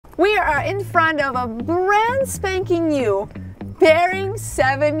We are in front of a brand spanking new Bering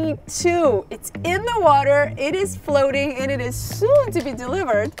 72. It's in the water, it is floating, and it is soon to be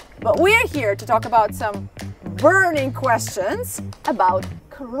delivered. But we're here to talk about some burning questions about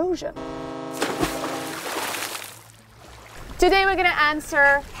corrosion. Today we're going to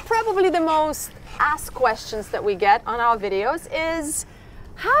answer probably the most asked questions that we get on our videos is,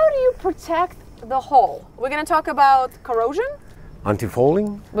 how do you protect the hull? We're going to talk about corrosion.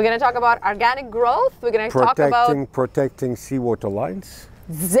 Anti-fouling. We're going to talk about organic growth. We're going to talk about protecting seawater lines.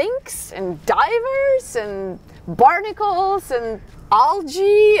 Zincs and divers and barnacles and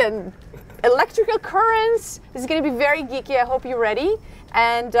algae and electrical currents. This is going to be very geeky. I hope you're ready.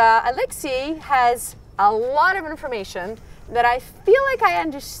 And Alexei has a lot of information that I feel like I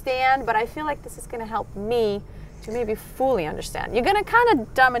understand, but I feel like this is going to help me to maybe fully understand. You're going to kind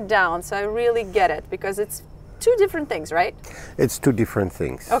of dumb it down so I really get it, because it's two different things, right? It's two different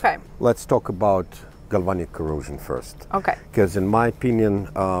things. Okay. Let's talk about galvanic corrosion first. Okay. Because in my opinion,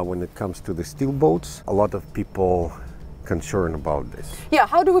 when it comes to the steel boats, a lot of people concerned about this. Yeah,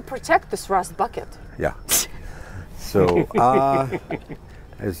 how do we protect this rust bucket? Yeah. So,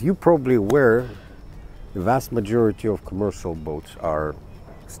 as you probably aware, the vast majority of commercial boats are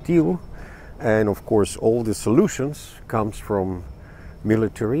steel, and of course all the solutions comes from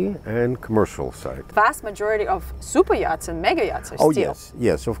military and commercial side. Vast majority of super yachts and mega yachts are steel. Oh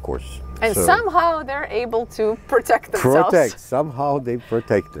yes, of course. And so somehow they're able to protect themselves. Somehow they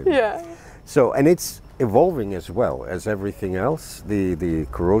protect it. Yeah. So, and it's evolving as well as everything else. The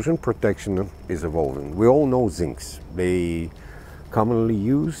corrosion protection is evolving. We all know zincs. They commonly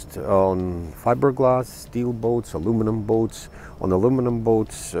used on fiberglass, steel boats, aluminum boats. On aluminum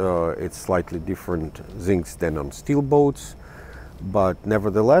boats, it's slightly different zincs than on steel boats. But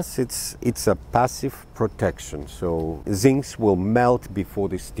nevertheless, it's a passive protection. So zincs will melt before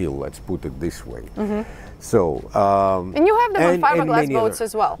the steel, let's put it this way. Mm-hmm. So and you have them on fiberglass boats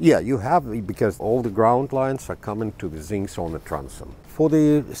as well. Yeah, you have, because all the ground lines are coming to the zincs on the transom. For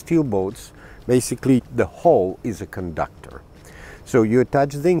the steel boats, basically the hull is a conductor. So you attach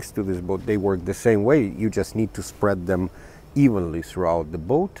zincs to this boat, they work the same way. You just need to spread them evenly throughout the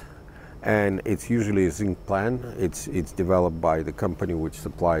boat. And it's usually a zinc plan. It's developed by the company which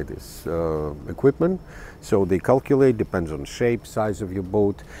supply this equipment. So they calculate, depends on shape, size of your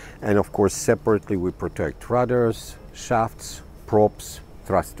boat. And of course, separately we protect rudders, shafts, props,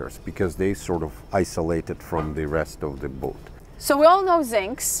 thrusters, because they sort of isolated from the rest of the boat. So we all know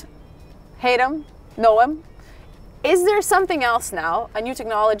zincs, hate them, know them. Is there something else now, a new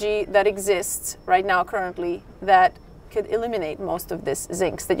technology that exists right now currently that could eliminate most of this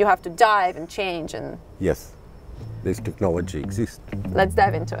zincs, that you have to dive and change? And yes, this technology exists. Let's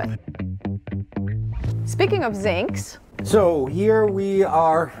dive into it. Speaking of zincs, so here we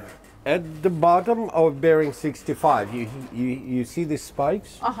are at the bottom of Bering 65. You see these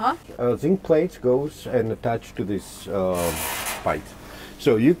spikes? Zinc plates goes and attached to this spikes.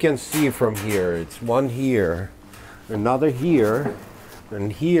 So you can see from here, it's one here, another here,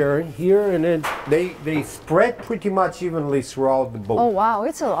 and here, and then they spread pretty much evenly throughout the boat. Oh wow,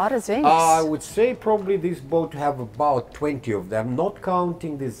 it's a lot of zincs. I would say probably this boat have about 20 of them, not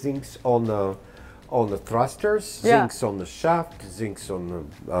counting the zincs on the thrusters, yeah, zincs on the shaft, zincs on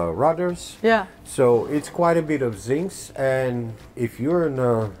the rudders. Yeah. So it's quite a bit of zincs, and if you're in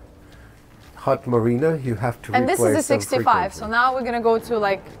a hot marina, you have to and replace this is a 65, frequently. so now we're gonna go to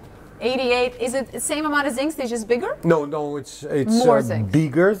like 88. Is it the same amount of zincs, they're just bigger? No, it's more zincs.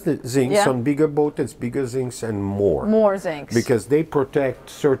 Bigger zincs. Yeah. On bigger boat, it's bigger zincs and more. More zincs. Because they protect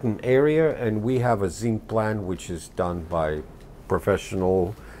certain area, and we have a zinc plan which is done by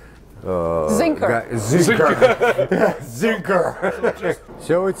professional zinker. Zinker.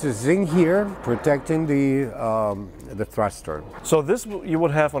 So it's a zinc here protecting the thruster. So this you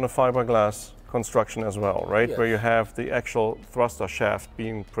would have on a fiberglass construction as well, right? Yes. Where you have the actual thruster shaft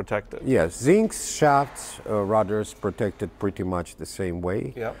being protected. Yes, zincs, shafts, rudders protected pretty much the same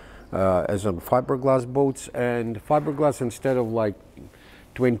way. Yeah. As on fiberglass boats. And fiberglass, instead of like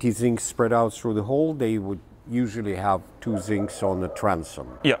 20 zincs spread out through the hull, they would usually have 2 zincs on the transom.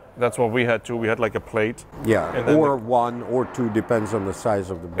 Yeah, that's what we had too. We had like a plate. Yeah, and or 1 or 2, depends on the size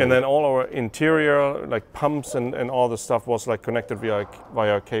of the boat. And then all our interior, like pumps and all the stuff was like connected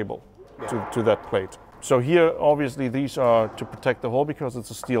via cable to that plate. So here, obviously, these are to protect the hull because it's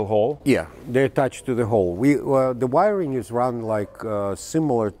a steel hull. Yeah, they're attached to the hull. The wiring is run like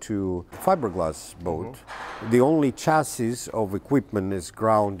similar to fiberglass boat. Mm-hmm. The only chassis of equipment is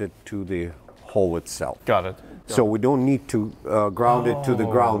grounded to the hull itself. Got it. So we don't need to ground it to the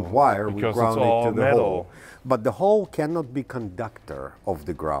ground wire. We ground it to the hull. But the hull cannot be conductor of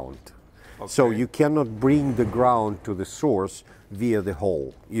the ground. So you cannot bring the ground to the source via the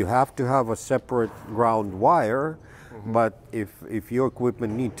hull. You have to have a separate ground wire, but if your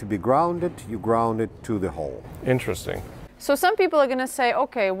equipment need to be grounded, you ground it to the hull. Interesting. So some people are going to say,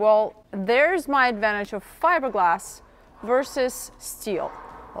 okay, well, there's my advantage of fiberglass versus steel.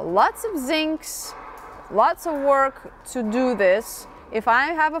 Lots of zincs, lots of work to do this. If I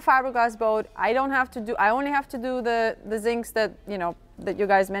have a fiberglass boat, I only have to do the zincs that, you know, that you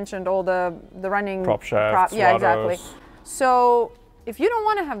guys mentioned, all the running prop shafts, yeah, rudders. exactly. So if you don't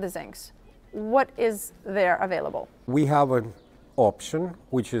want to have the zincs, what is there available? We have an option,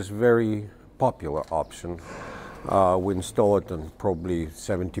 which is very popular option. We install it on probably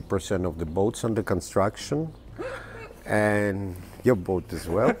 70% of the boats under construction, and your boat as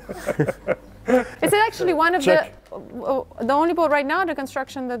well. Is it actually one of the only boat right now under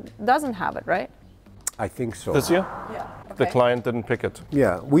construction that doesn't have it, right? I think so. This year? Yeah. The client didn't pick it.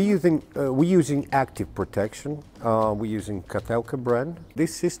 Yeah, we're using active protection. We're using Katelka brand.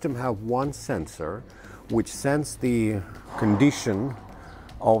 This system have one sensor, which senses the condition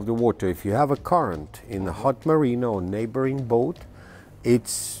of the water. If you have a current in a hot marina or neighboring boat,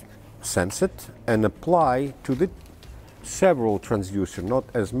 it's sense it and apply to the several transducer, not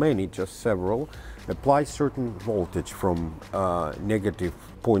as many, just several. Apply certain voltage from negative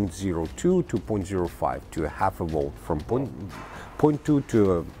 0.02 to 0.05 to a half a volt, from 0.2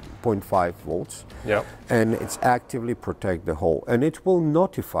 to 0.5 volts. Yeah. And it's actively protect the hull, and it will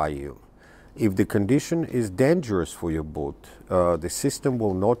notify you if the condition is dangerous for your boat. The system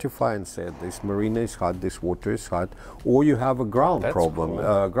will notify and say this marina is hot, this water is hot, or you have a ground problem,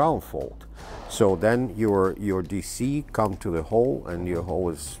 ground fault. So then your DC come to the hull, and your hull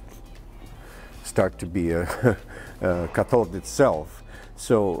is start to be a cathode itself.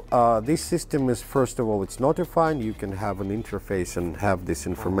 So this system is, first of all, it's notifying. You can have an interface and have this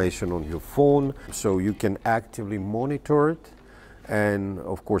information on your phone, so you can actively monitor it. And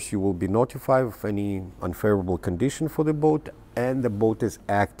of course, you will be notified of any unfavorable condition for the boat, and the boat is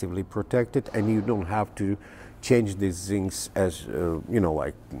actively protected, and you don't have to change these zincs as you know,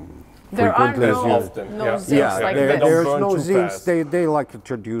 like There are frequently no, as you. no Yeah. zincs Yeah, like they this. don't there's burn no too zincs. fast. They like a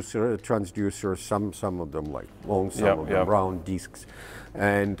transducer. Some of them like long, some of them round discs,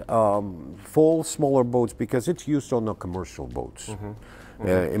 and for smaller boats, because it's used on the commercial boats.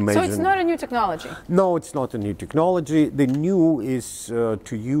 So it's not a new technology. No, it's not a new technology. The new is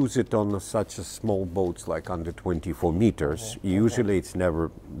to use it on such a small boats like under 24 meters. Usually it's never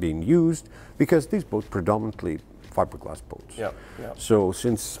been used because these boats predominantly fiberglass boats. Yeah, yeah. So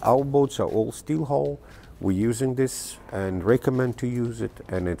since our boats are all steel hull, we're using this and recommend to use it,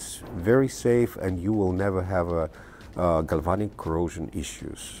 and it's very safe, and you will never have a galvanic corrosion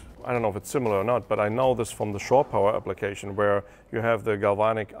issues. I don't know if it's similar or not, but I know this from the shore power application where you have the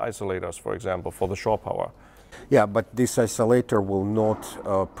galvanic isolators, for example, for the shore power. Yeah, but this isolator will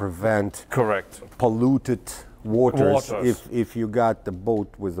not prevent Correct. polluted waters. If you got the boat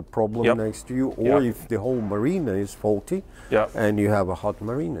with a problem next to you, or if the whole marina is faulty and you have a hot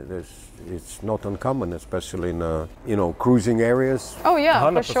marina. It's not uncommon, especially in cruising areas. Oh yeah,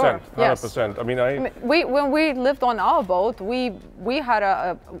 100%, for sure. 100%. I mean, when we lived on our boat, we had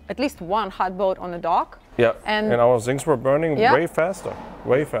at least one hot boat on the dock. Yeah, and our zincs were burning way faster.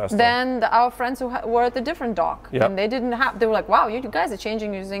 Than our friends who were at the different dock, and they didn't have. They were like, "Wow, you guys are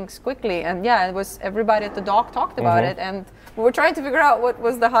changing your zincs quickly." And yeah, it was everybody at the dock talked about it, and we were trying to figure out what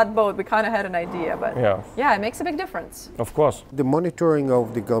was the hot boat. We kind of had an idea, but yeah, it makes a big difference. Of course. The monitoring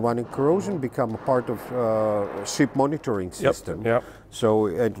of the galvanic corrosion become a part of ship monitoring system. Yep. So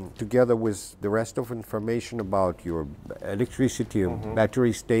together with the rest of information about your electricity,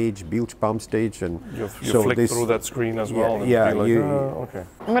 battery stage, bilge pump stage, and you flick through that screen as well. Yeah, and be like, okay.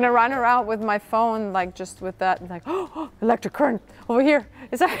 I'm gonna run around with my phone, like just with that, like, oh, electric current over here.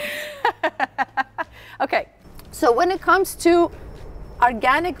 Is that okay? So when it comes to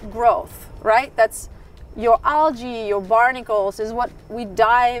organic growth, right? That's your algae, your barnacles is what we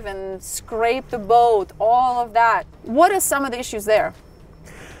dive and scrape the boat, all of that. What are some of the issues there?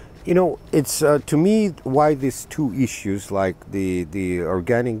 You know, it's to me why these two issues, like the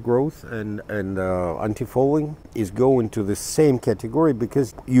organic growth and anti-fouling, is go into the same category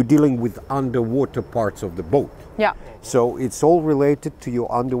because you're dealing with underwater parts of the boat. Yeah. So it's all related to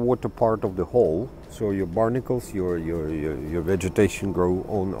your underwater part of the hull. So your barnacles, your vegetation grow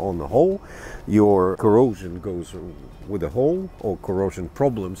on the hull, your corrosion goes with the hull, or corrosion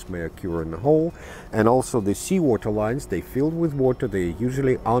problems may occur in the hull, and also the seawater lines, they filled with water, they're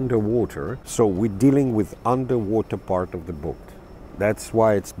usually underwater, so we're dealing with underwater part of the boat. That's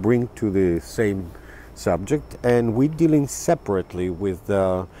why it's bring to the same subject, and we're dealing separately with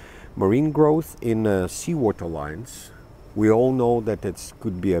marine growth in seawater lines. We all know that it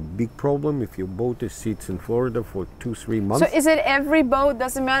could be a big problem if your boat sits in Florida for 2-3 months. So is it every boat,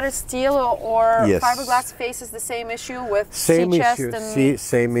 doesn't matter, steel or Yes. fiberglass, faces the same issue with Same sea chest issue, and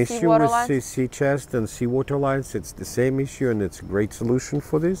same issue seawater with lines? sea chest and seawater lines. It's the same issue, and it's a great solution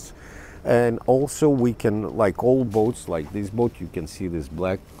for this. And also we can, like all boats, like this boat, you can see this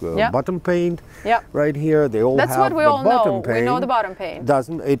black Yep. bottom paint Yep. right here. They all That's have what we the all bottom know. paint. We know the bottom paint.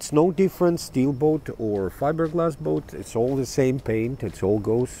 It's no different steel boat or fiberglass boat. It's all the same paint. It all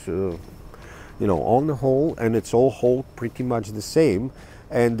goes, on the hull, and it's all hold pretty much the same.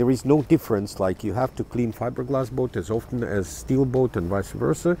 And there is no difference. Like you have to clean fiberglass boat as often as steel boat, and vice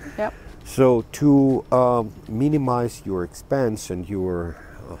versa. Yep. So to minimize your expense and your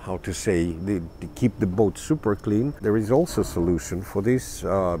to keep the boat super clean, there is also a solution for this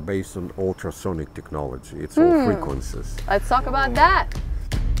based on ultrasonic technology. It's all frequencies. Let's talk about that.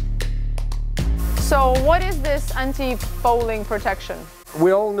 So what is this anti-fouling protection?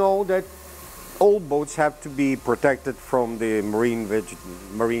 We all know that all boats have to be protected from the marine,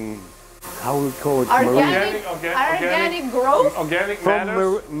 how we call it? Organic growth? Organic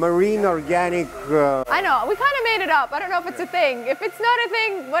matters. Marine organic. I know, we kind of made it up. I don't know if it's a thing. If it's not a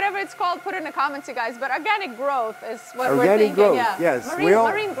thing, whatever it's called, put it in the comments, you guys. But organic growth is what we're thinking. Growth, yeah. yes.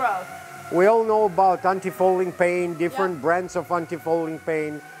 Marine growth. We all know about anti-fouling paint, different brands of anti-fouling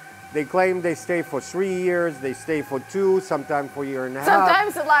paint. They claim they stay for 3 years, they stay for 2, sometimes for a year and a half.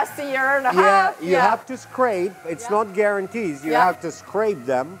 Sometimes it lasts a year and a half. You have to scrape. It's not guarantees. You have to scrape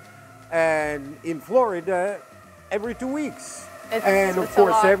them. And in Florida, every 2 weeks. And of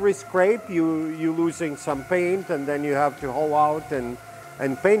course, every scrape, you're losing some paint, and then you have to haul out and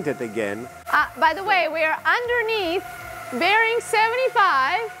paint it again. By the way, we're underneath Bering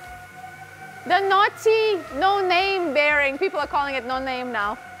 75, the naughty, no-name Bering. People are calling it no-name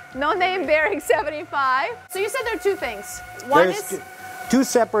now. No-name Bering 75. So you said there are two things. One is... Two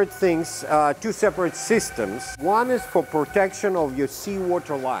separate things, two separate systems. One is for protection of your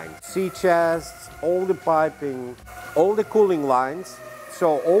seawater lines, sea chests, all the piping, all the cooling lines.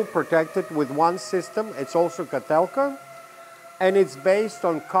 So all protected with one system. It's also Catalca, and it's based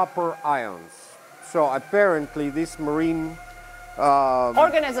on copper ions. So apparently these marine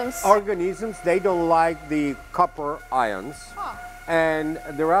organisms, they don't like the copper ions. Huh. And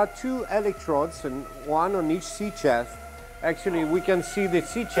there are 2 electrodes, and one on each sea chest. Actually, we can see the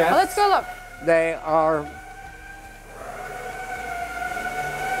sea chests. Well, let's go look. They are...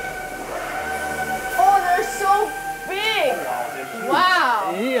 Oh, they're so big!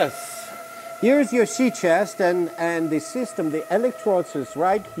 Wow! Yes. Here's your sea chest, and the system, the electrodes is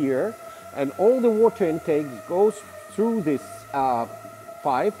right here, and all the water intake goes through this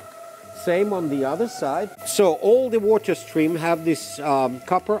pipe. Same on the other side. So all the water stream have this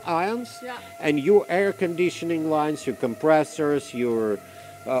copper ions, and your air conditioning lines, your compressors, your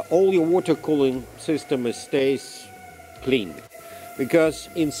all your water cooling system stays clean. Because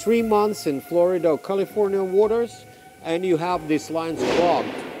in 3 months in Florida or California waters, and you have these lines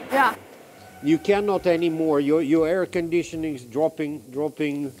clogged. Yeah. You cannot anymore. Your air conditioning is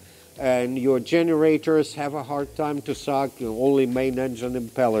dropping. And your generators have a hard time to suck. Only main engine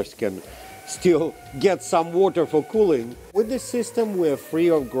impellers can still get some water for cooling. With this system, we're free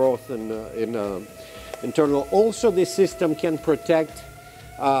of growth in internal. Also, this system can protect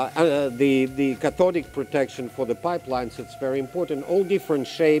the cathodic protection for the pipelines. It's very important. All different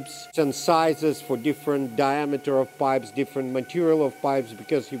shapes and sizes for different diameter of pipes, different material of pipes,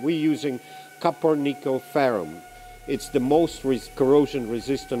 because we're using copper, nickel, ferrum. It's the most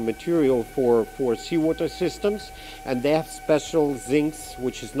corrosion-resistant material for seawater systems, and they have special zincs,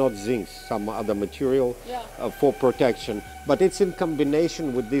 which is not zinc, some other material for protection. But it's in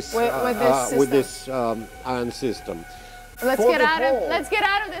combination with this ion system. Let's get out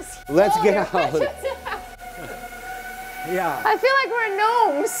of this. Let's get out. Yeah. I feel like we're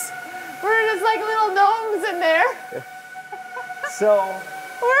gnomes. We're just like little gnomes in there. So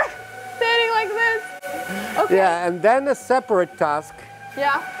we're standing like this. Okay. Yeah, and then a separate task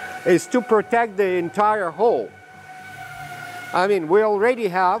is to protect the entire hull. I mean, we already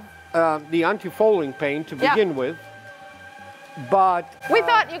have the anti-fouling paint to begin with, but... we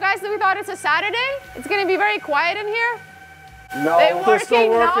thought it's a Saturday? It's going to be very quiet in here? No, they're still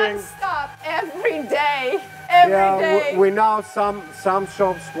working non-stop every day. Every day. We now some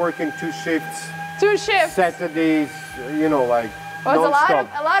shops working 2 shifts. 2 shifts. Saturdays, like well,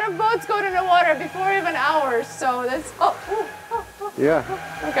 a lot of boats go to the water before even hours, so that's... Yeah.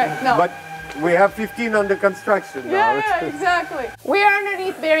 Okay, no. But we have 15 under construction now. Yeah, exactly. We are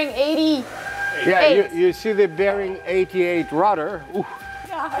underneath Bering 80. Yeah, Eight. you see the Bering 88 rudder. Ooh.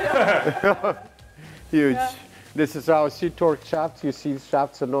 Huge. Yeah. This is our sea torque shafts. You see,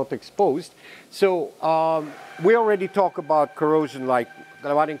 shafts are not exposed. So we already talked about corrosion, like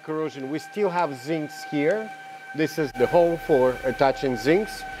galvanic corrosion. We still have zincs here. This is the hole for attaching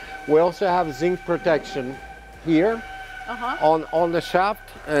zincs. We also have zinc protection here on the shaft,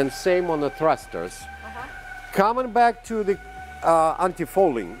 and same on the thrusters. Coming back to the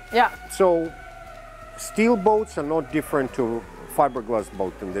anti-fouling. Yeah. So steel boats are not different to fiberglass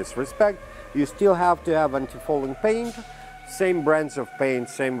boat in this respect. You still have to have anti-fouling paint, same brands of paint,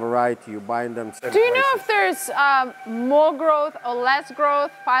 same variety, you buy them. Do you know if there's more growth or less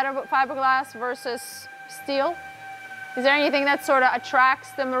growth, fiberglass versus steel? Is there anything that sort of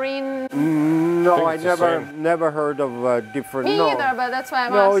attracts the marine? No, I never heard of different. Me no. either, but that's why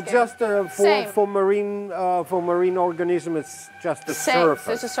I'm no, asking. it's just for marine organism. It's just a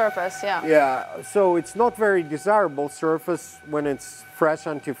surface. It's a surface, yeah. Yeah, so it's not very desirable surface when it's fresh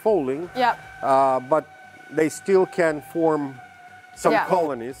anti-fouling. Yeah. But they still can form some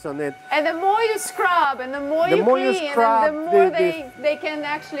colonies on it. And the more you scrub and the more you clean, the more they can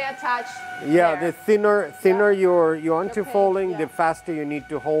actually attach. Yeah, there. the thinner your anti-fouling, the faster you need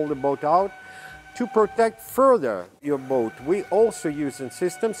to hold the boat out. To protect further your boat, we also use a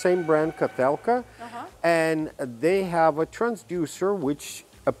system, same brand, Katelka, and they have a transducer which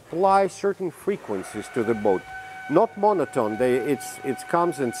applies certain frequencies to the boat. Not monotone, it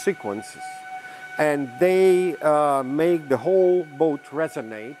comes in sequences. And they make the whole boat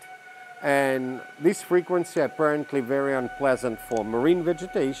resonate. And this frequency apparently very unpleasant for marine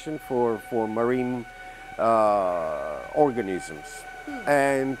vegetation, for marine organisms.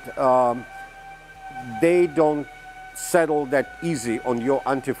 And they don't settle that easy on your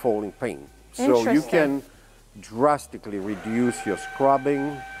anti-fouling paint. So you can drastically reduce your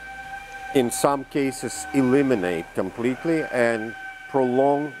scrubbing, in some cases eliminate completely, and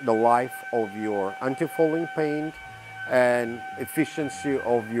prolong the life of your anti-fouling paint and efficiency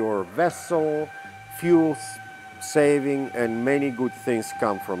of your vessel, fuel saving, and many good things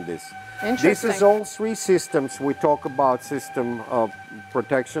come from this. This is all three systems. We talk about system of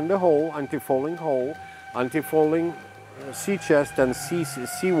protection, the hull, anti-fouling sea chest and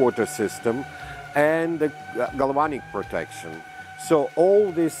seawater system, and the galvanic protection. So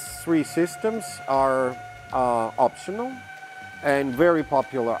all these three systems are optional and very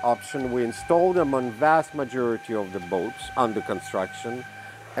popular option. We install them on vast majority of the boats under construction.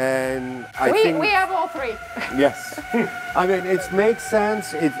 And I think we have all three. Yes. I mean, it makes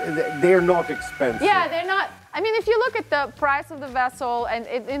sense. They're not expensive. Yeah, they're not. I mean, if you look at the price of the vessel and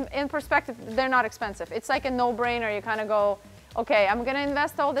in perspective, they're not expensive. It's like a no-brainer. You kind of go, okay, I'm going to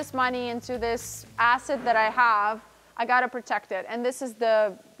invest all this money into this asset that I have. I got to protect it. And this is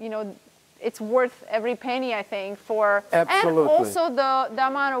the, it's worth every penny, I think, for... Absolutely. And also the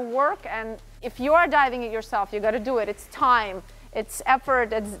amount of work. And if you are diving it yourself, you got to do it. It's time. It's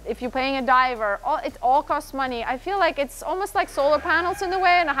effort. If you're paying a diver, it all costs money. I feel like it's almost like solar panels in the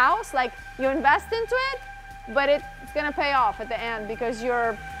way in a house. Like you invest into it, but it's going to pay off at the end because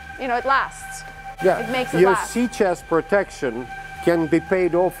it lasts. Yeah. It makes it your last. sea chest protection can be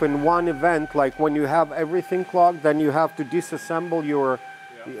paid off in one event. Like when you have everything clogged, then you have to disassemble your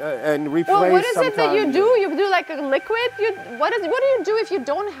and replace. Well, what is it that you sometimes. do? You do like a liquid? What do you do if you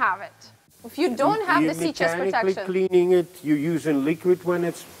don't have it? If you don't have the sea chest mechanically protection? cleaning it, you using liquid when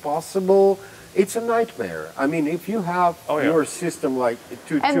it's possible. It's a nightmare. I mean, if you have your system like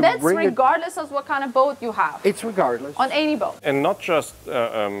and that's regardless of what kind of boat you have. It's regardless. On any boat. And not just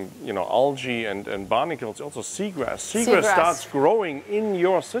algae and barnacles, also seagrass. Seagrass starts growing in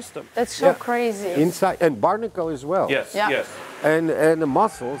your system. That's so crazy. Inside, and barnacle as well. Yes, Yeah. yes. And the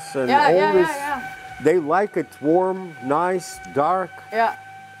mussels and all this. They like it warm, nice, dark. Yeah.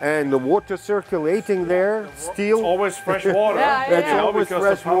 And the water circulating there, still. It's always fresh water. It's always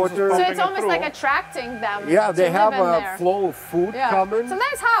fresh water. So it's almost like attracting them. Yeah, they to have live in a there. flow of food coming. It's a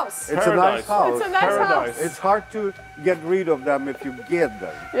nice house. It's a nice house. It's a nice house. It's hard to get rid of them if you get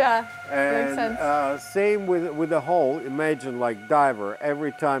them. Yeah, And makes sense. Same with the hull. Imagine like diver,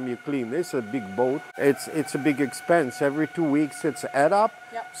 every time you clean this, a big boat, it's a big expense. Every 2 weeks it's add up.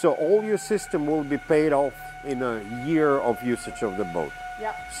 Yep. So all your system will be paid off in a year of usage of the boat.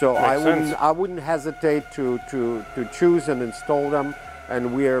 Yep. So Makes I wouldn't hesitate to choose and install them,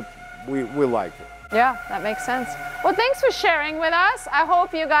 and we like it. Yeah, that makes sense. Well, thanks for sharing with us. I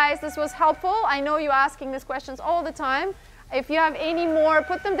hope you guys, this was helpful. I know you're asking these questions all the time. If you have any more,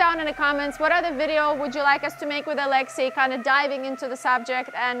 put them down in the comments. What other video would you like us to make with Alexei, kind of diving into the subject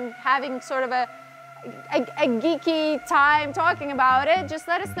and having sort of a a geeky time talking about it, just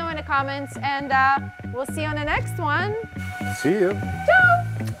let us know in the comments, and we'll see you on the next one. See you. Ciao.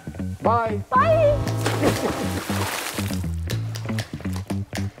 Bye. Bye.